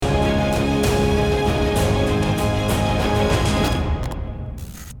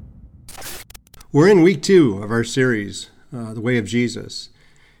We're in week 2 of our series, The Way of Jesus.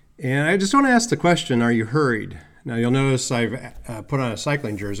 And I just want to ask the question, are you hurried? Now, you'll notice I've put on a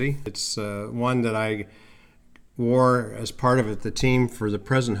cycling jersey. It's one that I wore as part of the team for the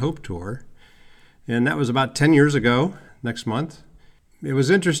Present Hope Tour. And that was about 10 years ago, next month. It was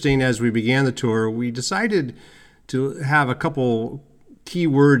interesting as we began the tour, we decided to have a couple key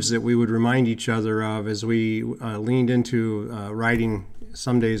words that we would remind each other of as we leaned into riding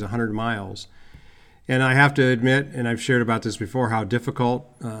some days 100 miles. And I have to admit, and I've shared about this before, how difficult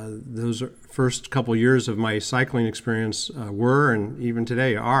those first couple years of my cycling experience were, and even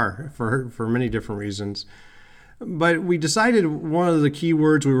today are, for many different reasons. But we decided one of the key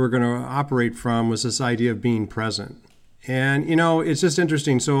words we were going to operate from was this idea of being present. And, you know, it's just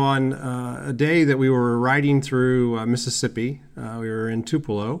interesting. So on a day that we were riding through Mississippi, we were in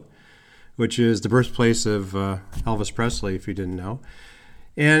Tupelo, which is the birthplace of Elvis Presley, if you didn't know.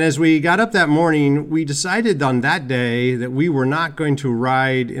 And as we got up that morning, we decided on that day that we were not going to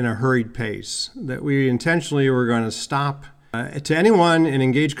ride in a hurried pace, that we intentionally were going to stop to anyone and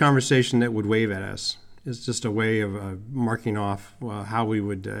engage conversation that would wave at us. It's just a way of marking off how we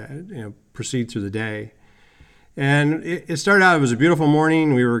would proceed through the day. And it started out, it was a beautiful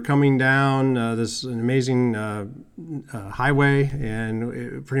morning. We were coming down this amazing highway,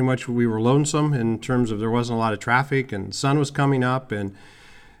 and pretty much we were lonesome in terms of there wasn't a lot of traffic, and the sun was coming up, and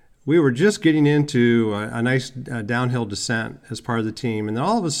we were just getting into a nice downhill descent as part of the team. And then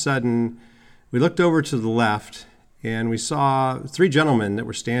all of a sudden, we looked over to the left, and we saw 3 gentlemen that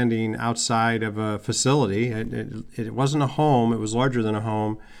were standing outside of a facility. It wasn't a home. It was larger than a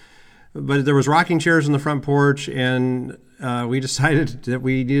home. But there was rocking chairs on the front porch, and we decided that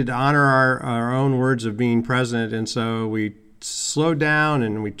we needed to honor our own words of being present. And so we slowed down,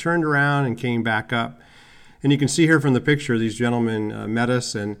 and we turned around and came back up. And you can see here from the picture, these gentlemen met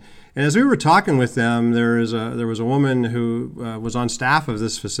us. And as we were talking with them, there was a woman who was on staff of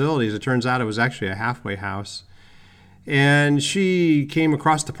this facility. As it turns out, it was actually a halfway house. And she came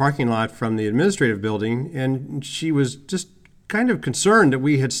across the parking lot from the administrative building, and she was just kind of concerned that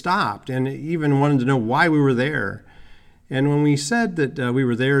we had stopped and even wanted to know why we were there. And when we said that we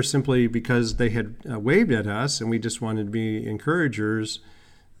were there simply because they had waved at us and we just wanted to be encouragers,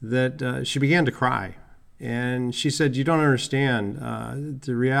 that she began to cry. And she said, "You don't understand.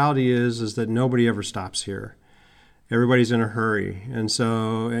 The reality is that nobody ever stops here. Everybody's in a hurry." And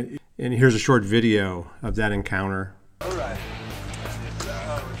so, and here's a short video of that encounter. All right.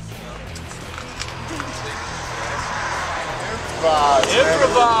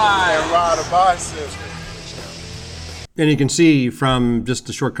 Improvise. And ride a bicycle. And you can see from just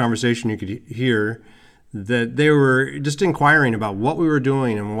the short conversation you could hear that they were just inquiring about what we were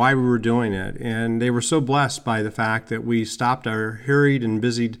doing and why we were doing it. And they were so blessed by the fact that we stopped our hurried and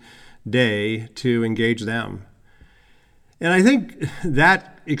busy day to engage them. And I think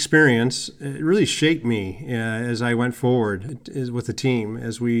that experience really shaped me as I went forward with the team,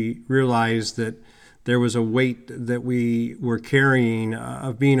 as we realized that there was a weight that we were carrying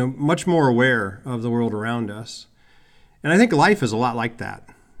of being much more aware of the world around us. And I think life is a lot like that.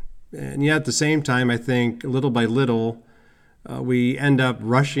 And yet at the same time, I think little by little, we end up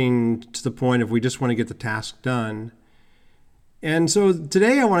rushing to the point of we just want to get the task done. And so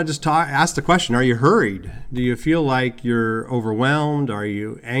today I want to just ask the question, are you hurried? Do you feel like you're overwhelmed? Are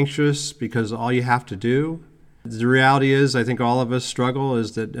you anxious because all you have to do? The reality is, I think all of us struggle,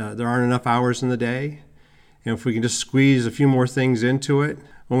 is that there aren't enough hours in the day. And if we can just squeeze a few more things into it.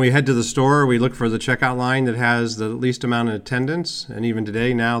 When we head to the store, we look for the checkout line that has the least amount of attendance. And even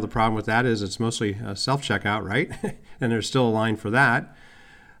today now, the problem with that is it's mostly self-checkout, right? And there's still a line for that.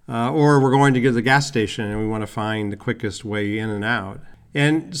 Or we're going to get to the gas station and we want to find the quickest way in and out.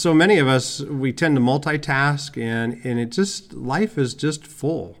 And so many of us, we tend to multitask, and life is just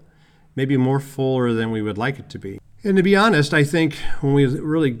full. Maybe more fuller than we would like it to be. And to be honest, I think when we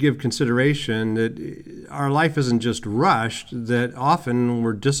really give consideration that our life isn't just rushed, that often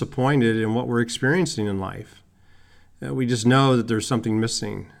we're disappointed in what we're experiencing in life. We just know that there's something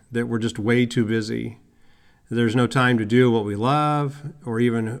missing, that we're just way too busy. There's no time to do what we love or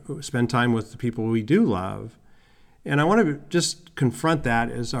even spend time with the people we do love. And I want to just confront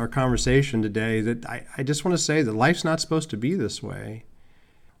that as our conversation today, that I just want to say that life's not supposed to be this way.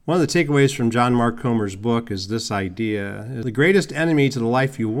 One of the takeaways from John Mark Comer's book is this idea: the greatest enemy to the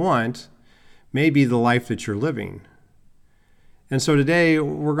life you want may be the life that you're living. And so today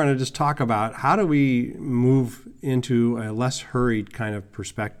we're going to just talk about how do we move into a less hurried kind of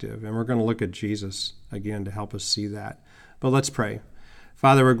perspective. And we're going to look at Jesus again to help us see that. But let's pray.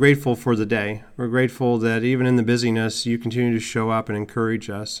 Father, we're grateful for the day. We're grateful that even in the busyness, you continue to show up and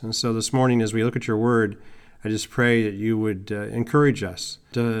encourage us. And so this morning, as we look at your word, I just pray that you would encourage us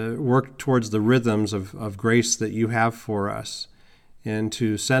to work towards the rhythms of grace that you have for us and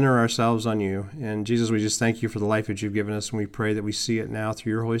to center ourselves on you. And Jesus, we just thank you for the life that you've given us, and we pray that we see it now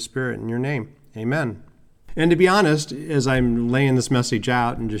through your Holy Spirit. In your name, amen. And to be honest, as I'm laying this message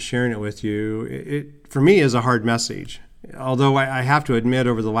out and just sharing it with you, it for me is a hard message. Although I have to admit,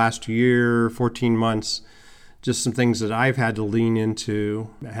 over the last year, 14 months, just some things that I've had to lean into.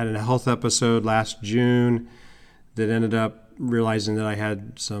 I had a health episode last June that ended up realizing that I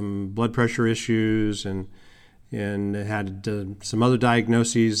had some blood pressure issues and had some other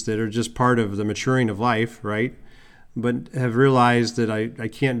diagnoses that are just part of the maturing of life, right? But have realized that I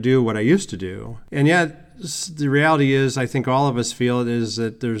can't do what I used to do. And yet, the reality is, I think all of us feel it, is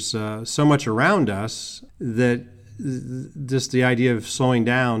that there's so much around us that just the idea of slowing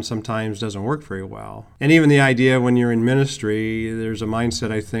down sometimes doesn't work very well. And even the idea when you're in ministry, there's a mindset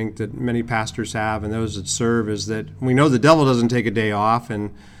I think that many pastors have and those that serve, is that we know the devil doesn't take a day off,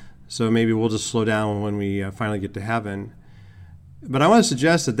 and so maybe we'll just slow down when we finally get to heaven. But I want to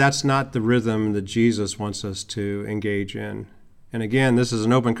suggest that that's not the rhythm that Jesus wants us to engage in. And again, this is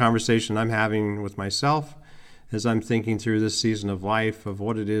an open conversation I'm having with myself as I'm thinking through this season of life of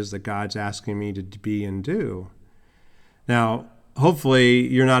what it is that God's asking me to be and do. Now, hopefully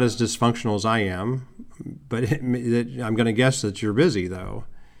you're not as dysfunctional as I am, but I'm going to guess that you're busy, though.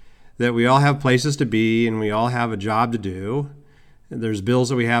 That we all have places to be and we all have a job to do. There's bills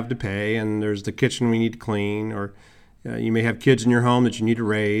that we have to pay, and there's the kitchen we need to clean, or you may have kids in your home that you need to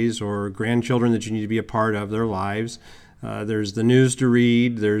raise, or grandchildren that you need to be a part of their lives. There's the news to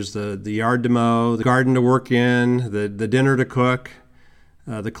read, there's the yard to mow, the garden to work in, the dinner to cook.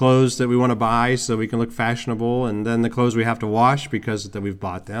 The clothes that we want to buy so we can look fashionable, and then the clothes we have to wash because that we've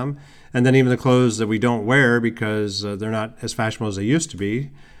bought them, and then even the clothes that we don't wear because they're not as fashionable as they used to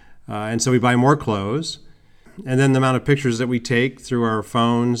be, and so we buy more clothes. And then the amount of pictures that we take through our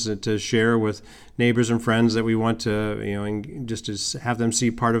phones to share with neighbors and friends that we want to, and just to have them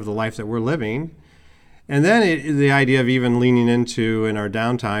see part of the life that we're living. And then the idea of even leaning into, in our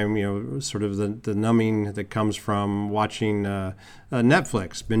downtime, sort of the numbing that comes from watching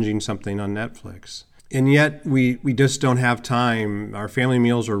Netflix, binging something on Netflix. And yet we just don't have time. Our family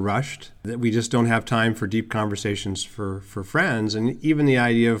meals are rushed, that we just don't have time for deep conversations for friends. And even the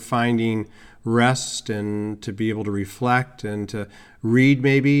idea of finding rest and to be able to reflect and to read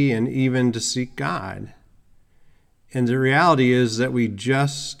maybe, and even to seek God. And the reality is that we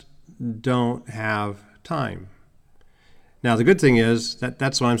just don't have time. Now, the good thing is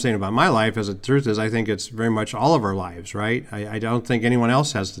that's what I'm saying about my life. As the truth is, I think it's very much all of our lives, right? I don't think anyone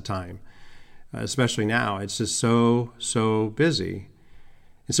else has the time, especially now. It's just so busy.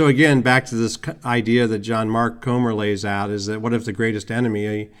 And so again, back to this idea that John Mark Comer lays out, is that what if the greatest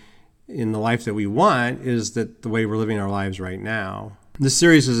enemy in the life that we want is that the way we're living our lives right now? This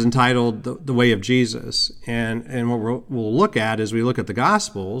series is entitled The Way of Jesus. And what we'll look at as we look at the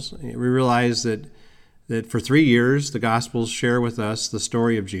Gospels, we realize that for 3 years, the Gospels share with us the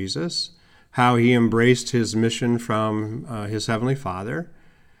story of Jesus, how he embraced his mission from his Heavenly Father,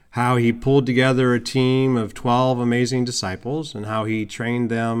 how he pulled together a team of 12 amazing disciples, and how he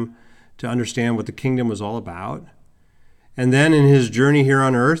trained them to understand what the kingdom was all about. And then in his journey here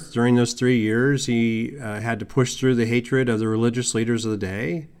on earth, during those 3 years, he had to push through the hatred of the religious leaders of the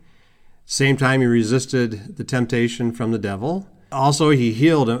day. Same time, he resisted the temptation from the devil. Also, he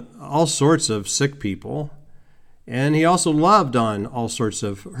healed all sorts of sick people, and he also loved on all sorts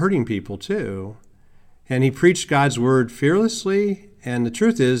of hurting people too. And he preached God's word fearlessly, and the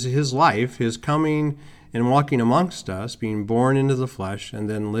truth is, his life, his coming and walking amongst us, being born into the flesh, and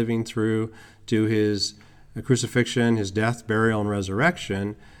then living through to his crucifixion, his death, burial, and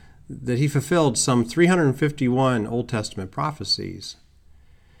resurrection, that he fulfilled some 351 Old Testament prophecies.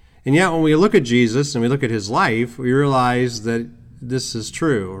 And yet, when we look at Jesus and we look at his life, we realize that this is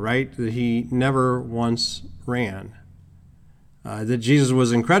true, right? That he never once ran. That Jesus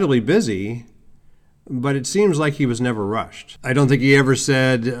was incredibly busy, but it seems like he was never rushed. I don't think he ever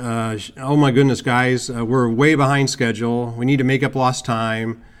said, oh my goodness, guys, we're way behind schedule. We need to make up lost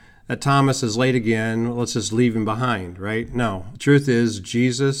time. Thomas is late again. Let's just leave him behind, right? No. The truth is,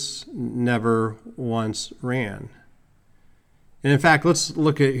 Jesus never once ran. And in fact, let's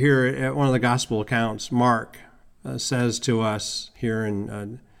look here at one of the gospel accounts. Mark says to us here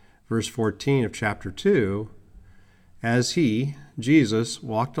in verse 14 of chapter 2, as he, Jesus,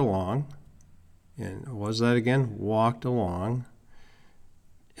 walked along, and what was that again? Walked along.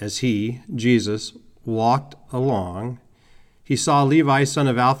 As he, Jesus, walked along, he saw Levi, son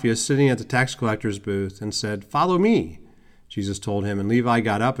of Alphaeus, sitting at the tax collector's booth and said, "Follow me," Jesus told him, and Levi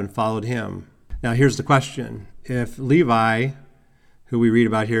got up and followed him. Now here's the question. If Levi, who we read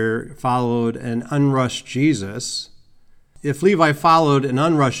about here, followed an unrushed Jesus, then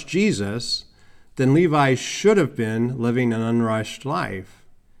Levi should have been living an unrushed life.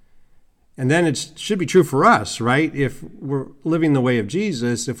 And then it should be true for us, right? If we're living the way of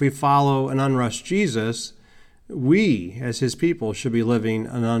Jesus, if we follow an unrushed Jesus, we, as his people, should be living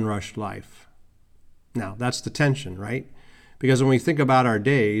an unrushed life. Now, that's the tension, right? Because when we think about our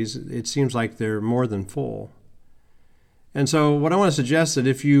days, it seems like they're more than full. And so what I want to suggest is that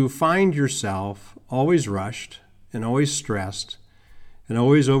if you find yourself always rushed and always stressed and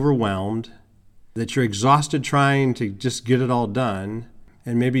always overwhelmed, that you're exhausted trying to just get it all done,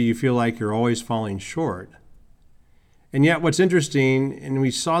 and maybe you feel like you're always falling short. And yet what's interesting, and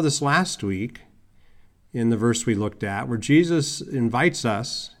we saw this last week in the verse we looked at, where Jesus invites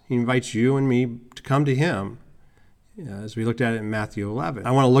us, he invites you and me to come to him, as we looked at it in Matthew 11.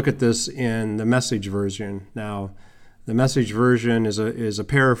 I want to look at this in the Message version. Now, the Message version is a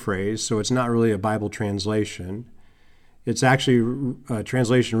paraphrase, so it's not really a Bible translation. It's actually a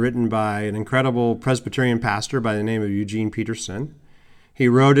translation written by an incredible Presbyterian pastor by the name of Eugene Peterson. He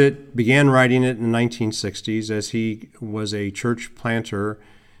began writing it in the 1960s as he was a church planter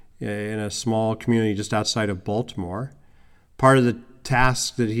in a small community just outside of Baltimore. Part of the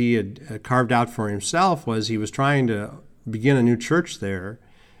task that he had carved out for himself was he was trying to begin a new church there.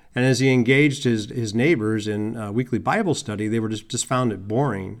 And as he engaged his neighbors in weekly Bible study, they were just found it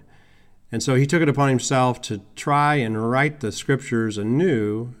boring. And so he took it upon himself to try and write the scriptures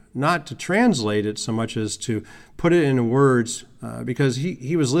anew, not to translate it so much as to put it into words, because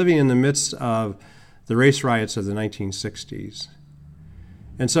he was living in the midst of the race riots of the 1960s.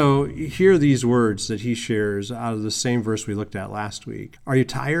 And so hear these words that he shares out of the same verse we looked at last week. Are you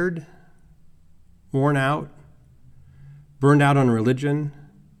tired? Worn out? Burned out on religion?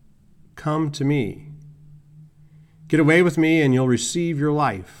 Come to me. Get away with me and you'll receive your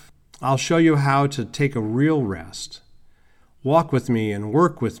life. I'll show you how to take a real rest. Walk with me and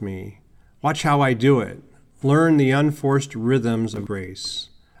work with me. Watch how I do it. Learn the unforced rhythms of grace.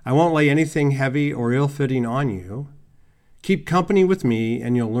 I won't lay anything heavy or ill-fitting on you. Keep company with me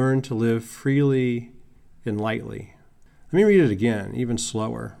and you'll learn to live freely and lightly. Let me read it again, even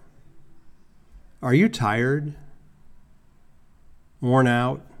slower. Are you tired? Worn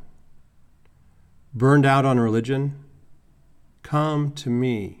out? Burned out on religion? Come to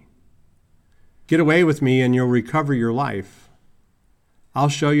me. Get away with me and you'll recover your life. I'll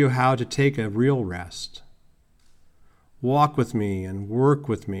show you how to take a real rest. Walk with me and work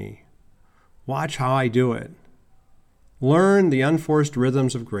with me. Watch how I do it. Learn the unforced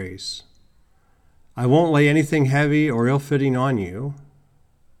rhythms of grace. I won't lay anything heavy or ill-fitting on you.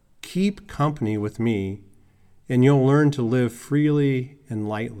 Keep company with me and you'll learn to live freely and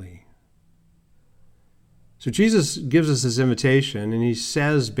lightly. So Jesus gives us this invitation, and he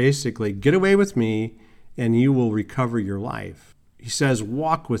says basically, get away with me, and you will recover your life. He says,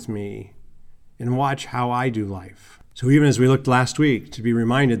 walk with me, and watch how I do life. So even as we looked last week, to be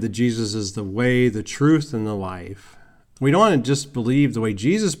reminded that Jesus is the way, the truth, and the life, we don't want to just believe the way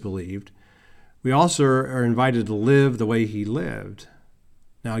Jesus believed. We also are invited to live the way he lived.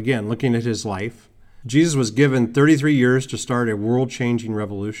 Now again, looking at his life, Jesus was given 33 years to start a world-changing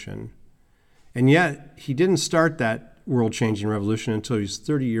revolution. And yet, he didn't start that world-changing revolution until he was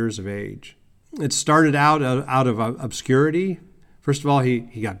 30 years of age. It started out of obscurity. First of all, he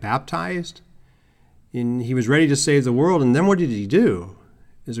got baptized, and he was ready to save the world. And then what did he do?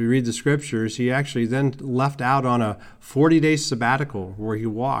 As we read the scriptures, he actually then left out on a 40-day sabbatical where he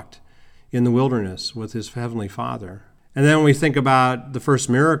walked in the wilderness with his heavenly Father. And then when we think about the first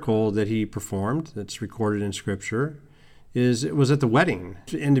miracle that he performed that's recorded in Scripture, it was at the wedding.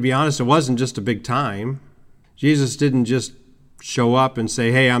 And to be honest, it wasn't just a big time. Jesus didn't just show up and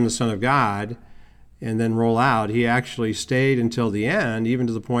say, hey, I'm the Son of God, and then roll out. He actually stayed until the end, even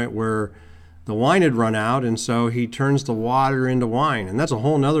to the point where the wine had run out, and so he turns the water into wine. And that's a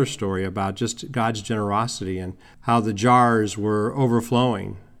whole other story about just God's generosity and how the jars were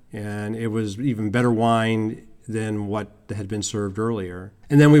overflowing. And it was even better wine than what had been served earlier.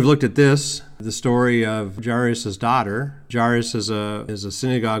 And then we've looked at this, the story of Jairus' daughter. Jairus is a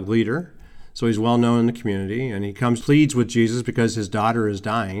synagogue leader, so he's well known in the community, and he pleads with Jesus because his daughter is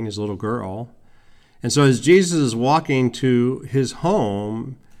dying, his little girl. And so as Jesus is walking to his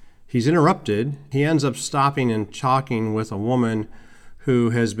home, he's interrupted. He ends up stopping and talking with a woman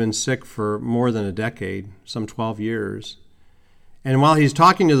who has been sick for more than a decade, some 12 years. And while he's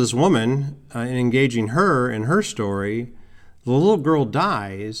talking to this woman and engaging her in her story, The little girl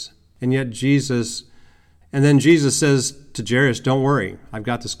dies, and yet and then Jesus says to Jairus, don't worry, I've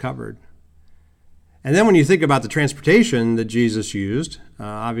got this covered. And then when you think about the transportation that Jesus used,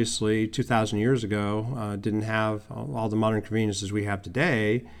 obviously 2,000 years ago, didn't have all the modern conveniences we have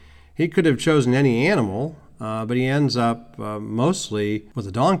today. He could have chosen any animal, but he ends up mostly with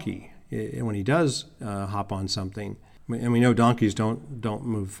a donkey when he does hop on something. And we know donkeys don't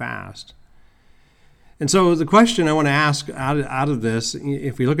move fast. And so the question I want to ask out of this,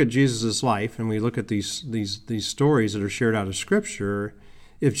 if we look at Jesus' life and we look at these stories that are shared out of Scripture,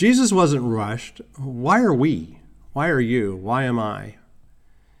 if Jesus wasn't rushed, why are we? Why are you? Why am I?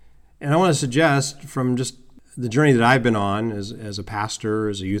 And I want to suggest from just the journey that I've been on as a pastor,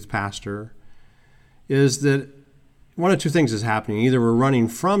 as a youth pastor, is that one of two things is happening. Either we're running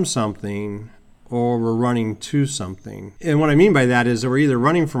from something or we're running to something. And what I mean by that is that we're either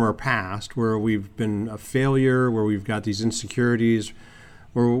running from our past, where we've been a failure, where we've got these insecurities,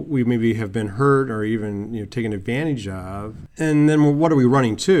 where we maybe have been hurt or even taken advantage of. And then what are we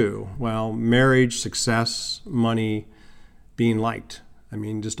running to? Well, marriage, success, money, being liked. I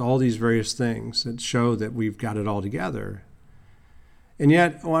mean, just all these various things that show that we've got it all together. And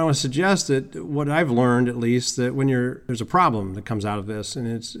yet, I want to suggest that what I've learned, at least, that when there's a problem that comes out of this,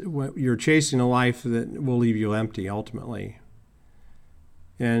 and you're chasing a life that will leave you empty ultimately.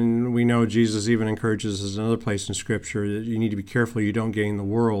 And we know Jesus even encourages us in another place in Scripture that you need to be careful you don't gain the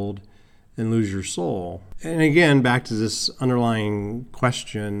world and lose your soul. And again, back to this underlying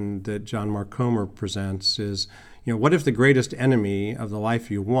question that John Mark Comer presents is, what if the greatest enemy of the life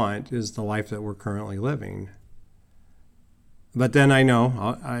you want is the life that we're currently living? But then I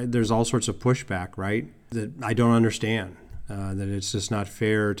know there's all sorts of pushback, right, that I don't understand, that it's just not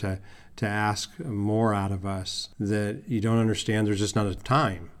fair to ask more out of us, that you don't understand there's just not a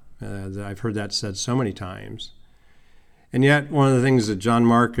time. I've heard that said so many times. And yet one of the things that John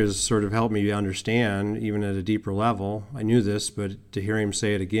Mark has sort of helped me understand, even at a deeper level, I knew this, but to hear him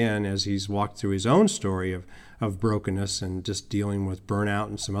say it again as he's walked through his own story of brokenness and just dealing with burnout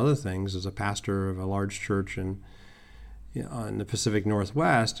and some other things as a pastor of a large church in the Pacific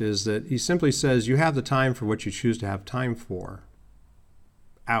Northwest, is that he simply says, you have the time for what you choose to have time for.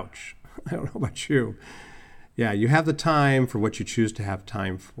 Ouch. I don't know about you. Yeah, you have the time for what you choose to have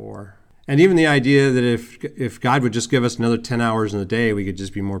time for. And even the idea that if God would just give us another 10 hours in the day, we could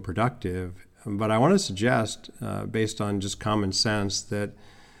just be more productive. But I want to suggest, based on just common sense, that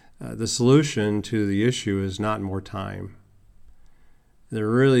the solution to the issue is not more time.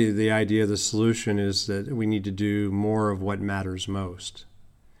 The idea of the solution is that we need to do more of what matters most.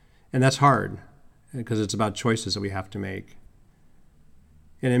 And that's hard, because it's about choices that we have to make.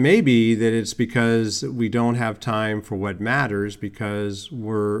 And it may be that it's because we don't have time for what matters because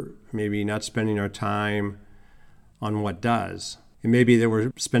we're maybe not spending our time on what does. It may be that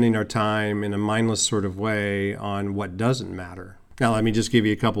we're spending our time in a mindless sort of way on what doesn't matter. Now, let me just give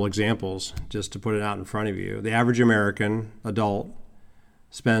you a couple examples just to put it out in front of you. The average American adult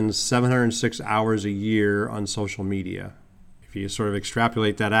spends 706 hours a year on social media. If you sort of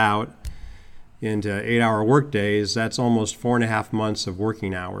extrapolate that out into 8-hour work days, that's almost 4.5 months of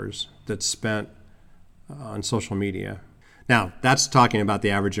working hours that's spent on social media. Now, that's talking about the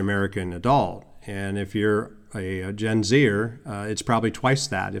average American adult. And if you're a Gen Zer, it's probably twice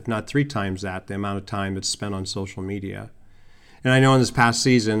that, if not 3 times that, the amount of time that's spent on social media. And I know in this past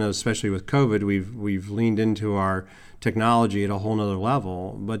season, especially with COVID, we've leaned into our technology at a whole nother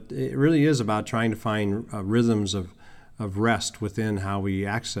level, but it really is about trying to find rhythms of rest within how we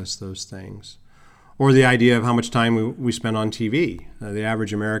access those things. Or the idea of how much time we spend on TV. The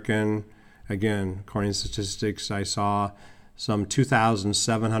average American, again, according to statistics I saw, some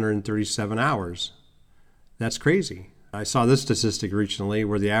 2,737 hours. That's crazy. I saw this statistic recently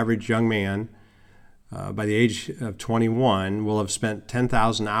where the average young man by the age of 21 will have spent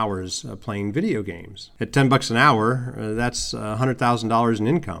 10,000 hours playing video games. At $10 an hour, that's $100,000 in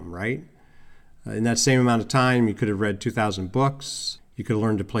income, right? In that same amount of time, you could have read 2,000 books. You could have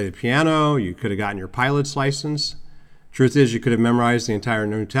learned to play the piano. You could have gotten your pilot's license. Truth is, you could have memorized the entire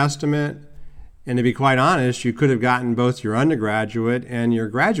New Testament. And to be quite honest, you could have gotten both your undergraduate and your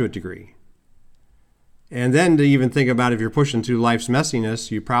graduate degree. And then to even think about if you're pushing through life's messiness,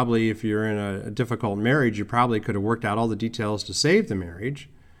 you probably, if you're in a difficult marriage, you probably could have worked out all the details to save the marriage,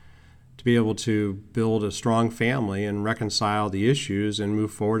 to be able to build a strong family and reconcile the issues and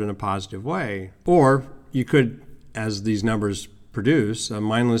move forward in a positive way. Or you could, as these numbers produce,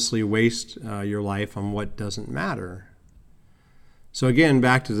 mindlessly waste your life on what doesn't matter. So again,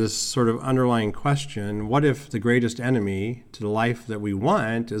 back to this sort of underlying question, what if the greatest enemy to the life that we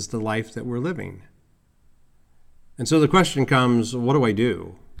want is the life that we're living? And so the question comes, what do I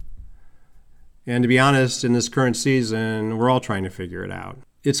do? And to be honest, in this current season, we're all trying to figure it out.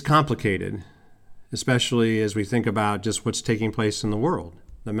 It's complicated, especially as we think about just what's taking place in the world,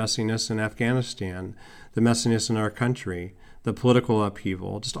 the messiness in Afghanistan, the messiness in our country, the political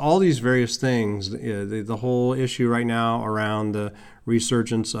upheaval, just all these various things, the whole issue right now around the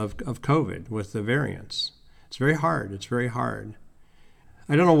resurgence of COVID with the variants. It's very hard. It's very hard.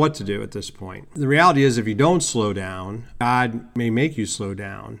 I don't know what to do at this point. The reality is if you don't slow down, God may make you slow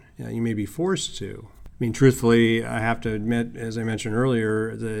down. You may be forced to. I mean, truthfully, I have to admit, as I mentioned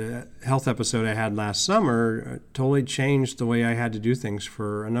earlier, the health episode I had last summer totally changed the way I had to do things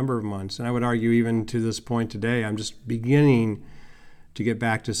for a number of months. And I would argue even to this point today, I'm just beginning to get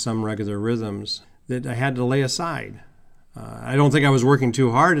back to some regular rhythms that I had to lay aside. I don't think I was working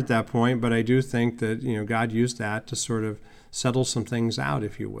too hard at that point, but I do think that God used that to sort of settle some things out,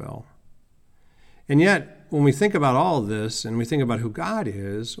 if you will. And yet, when we think about all of this and we think about who God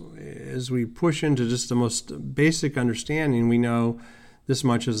is, as we push into just the most basic understanding, we know this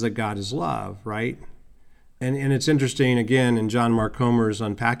much is that God is love, right? And it's interesting, again, in John Mark Comer's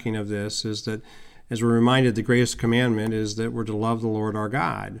unpacking of this, is that as we're reminded, the greatest commandment is that we're to love the Lord our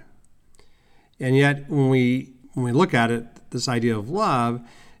God. And yet, when we look at it, this idea of love,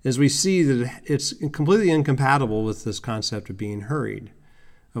 is we see that it's completely incompatible with this concept of being hurried,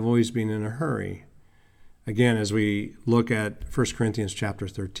 of always being in a hurry. Again, as we look at 1 Corinthians chapter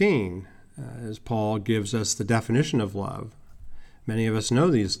 13, as Paul gives us the definition of love, many of us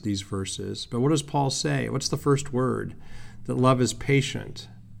know these verses, but what does Paul say? What's the first word? That love is patient.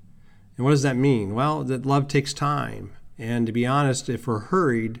 And what does that mean? Well, that love takes time. And to be honest, if we're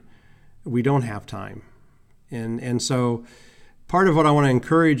hurried, we don't have time. And so part of what I want to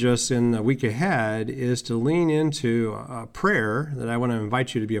encourage us in the week ahead is to lean into a prayer that I want to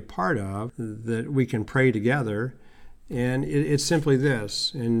invite you to be a part of, that we can pray together. And it's simply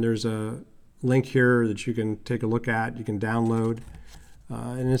this. And there's a link here that you can take a look at, you can download.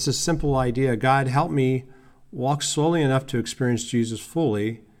 And it's a simple idea. God, help me walk slowly enough to experience Jesus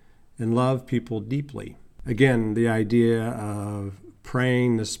fully and love people deeply. Again, the idea of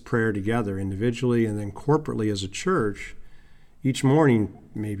praying this prayer together individually and then corporately as a church each morning,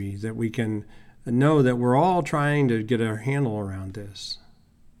 maybe, that we can know that we're all trying to get our handle around this.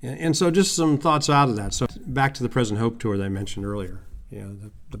 And so just some thoughts out of that. So back to the Present Hope Tour that I mentioned earlier,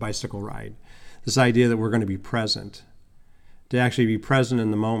 the bicycle ride. This idea that we're going to be present, to actually be present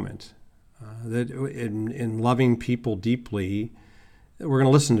in the moment, that in loving people deeply, we're going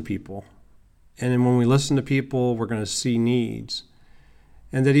to listen to people. And then when we listen to people, we're going to see needs.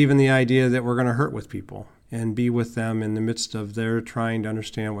 And that even the idea that we're going to hurt with people and be with them in the midst of their trying to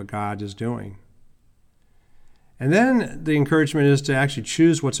understand what God is doing. And then the encouragement is to actually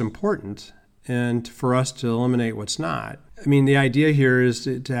choose what's important and for us to eliminate what's not. I mean, the idea here is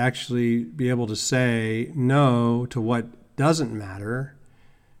to actually be able to say no to what doesn't matter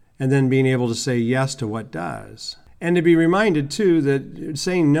and then being able to say yes to what does. And to be reminded, too, that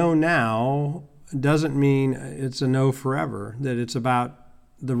saying no now doesn't mean it's a no forever, that it's about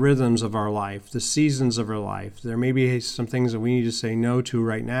the rhythms of our life, the seasons of our life. There may be some things that we need to say no to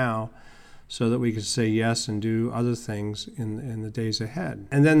right now so that we can say yes and do other things in the days ahead.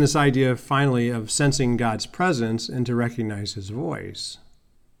 And then this idea, finally, of sensing God's presence and to recognize his voice.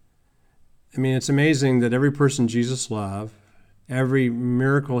 I mean, it's amazing that every person Jesus loved, every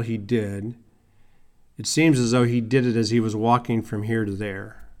miracle he did, it seems as though he did it as he was walking from here to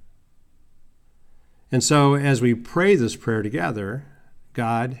there. And so as we pray this prayer together,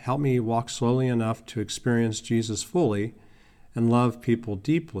 God, help me walk slowly enough to experience Jesus fully and love people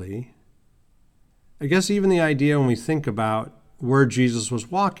deeply. I guess even the idea when we think about where Jesus was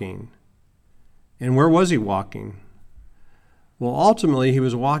walking, and where was he walking? Well, ultimately, he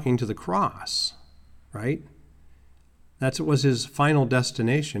was walking to the cross, right? That was his final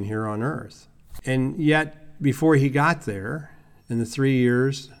destination here on earth. And yet, before he got there, in the 3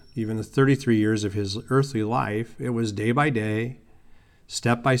 years, even the 33 years of his earthly life, it was day by day,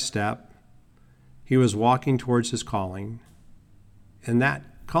 step by step, he was walking towards his calling. And that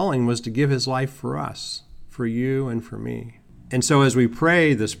calling was to give his life for us, for you and for me. And so as we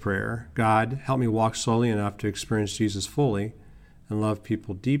pray this prayer, God, help me walk slowly enough to experience Jesus fully and love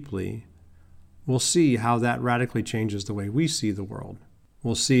people deeply, we'll see how that radically changes the way we see the world.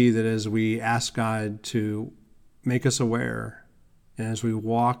 We'll see that as we ask God to make us aware, and as we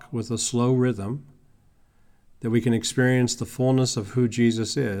walk with a slow rhythm, that we can experience the fullness of who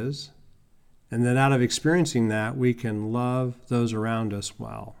Jesus is, and that out of experiencing that, we can love those around us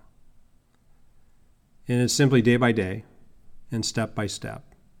well. And it's simply day by day and step by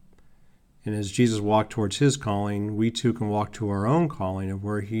step. And as Jesus walked towards his calling, we too can walk to our own calling of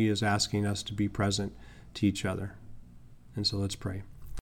where he is asking us to be present to each other. And so let's pray.